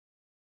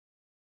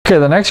Okay,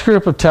 the next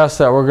group of tests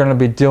that we're going to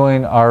be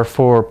doing are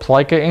for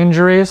plica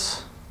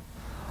injuries.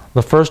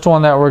 The first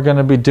one that we're going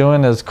to be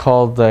doing is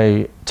called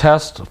the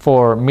test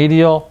for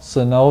medial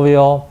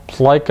synovial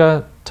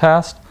plica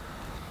test.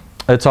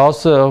 It's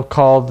also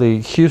called the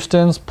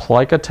Hughston's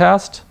plica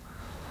test.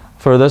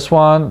 For this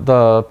one,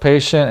 the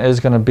patient is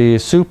going to be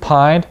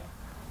supine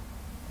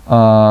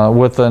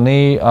with the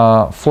knee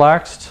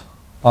flexed,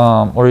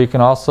 or you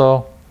can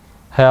also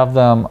have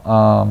them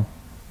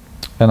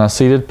in a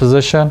seated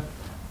position.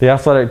 The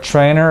athletic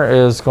trainer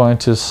is going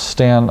to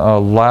stand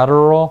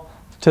lateral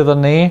to the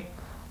knee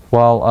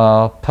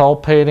while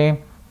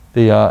palpating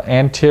the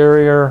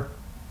anterior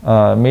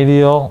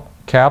medial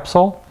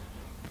capsule.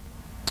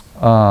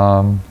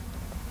 And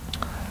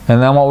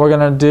then what we're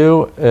going to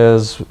do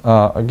is,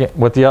 again,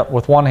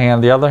 with one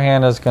hand, the other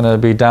hand is going to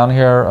be down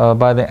here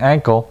by the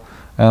ankle.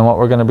 And what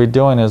we're going to be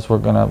doing is we're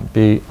going to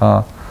be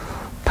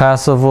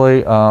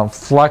passively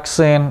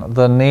flexing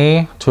the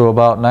knee to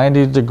about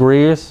 90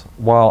 degrees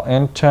while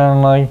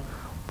internally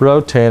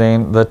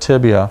rotating the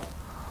tibia.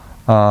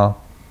 And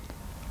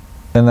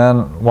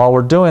then while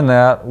we're doing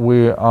that,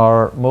 we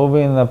are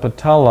moving the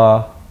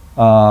patella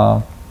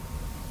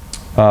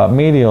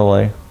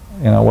medially,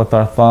 with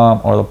our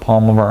thumb or the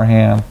palm of our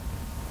hand.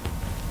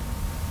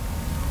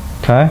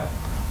 Okay?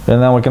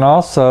 And then we can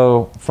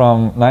also,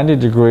 from 90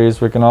 degrees,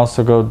 we can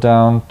also go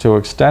down to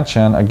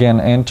extension,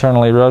 again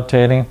internally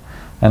rotating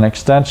and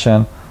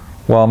extension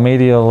while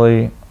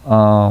medially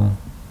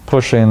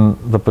pushing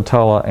the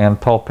patella and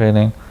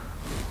palpating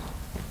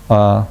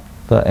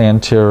the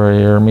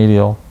anterior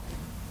medial.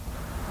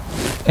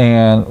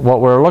 And what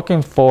we're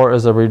looking for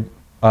is a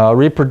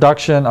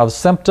reproduction of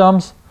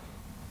symptoms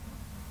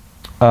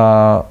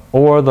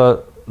or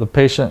the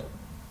patient,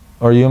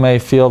 or you may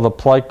feel the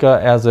plica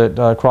as it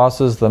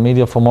crosses the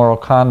medial femoral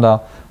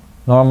condyle,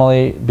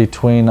 normally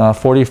between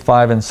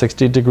 45 and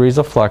 60 degrees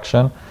of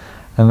flexion,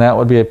 and that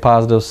would be a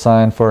positive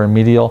sign for a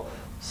medial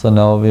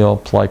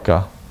synovial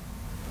plica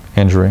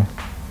injury.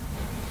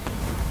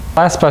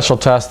 Last special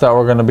test that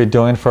we're going to be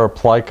doing for a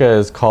plica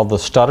is called the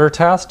Stutter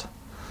test.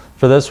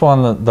 For this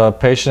one, the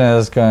patient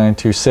is going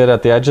to sit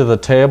at the edge of the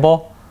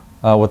table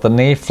with the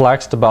knee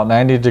flexed about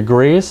 90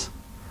 degrees.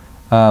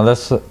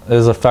 This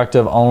is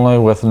effective only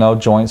with no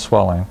joint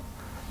swelling.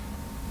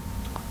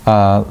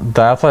 The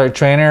athletic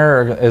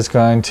trainer is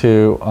going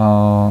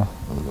to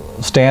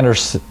stand or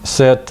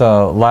sit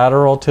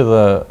lateral to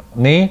the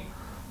knee,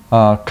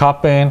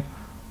 cupping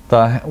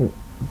the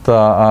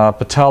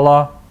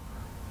patella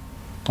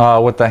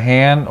with the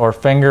hand or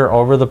finger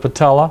over the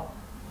patella.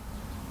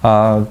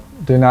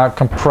 Do not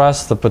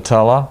compress the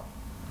patella.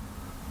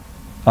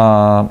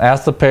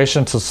 Ask the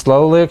patient to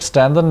slowly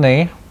extend the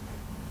knee.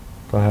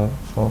 Go ahead.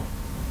 So.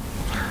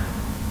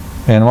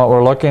 And what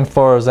we're looking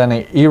for is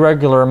any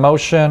irregular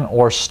motion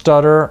or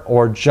stutter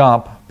or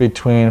jump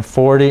between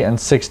 40 and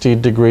 60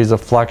 degrees of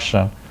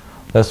flexion.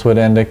 This would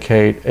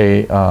indicate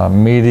a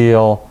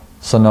medial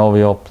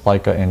synovial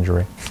plica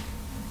injury.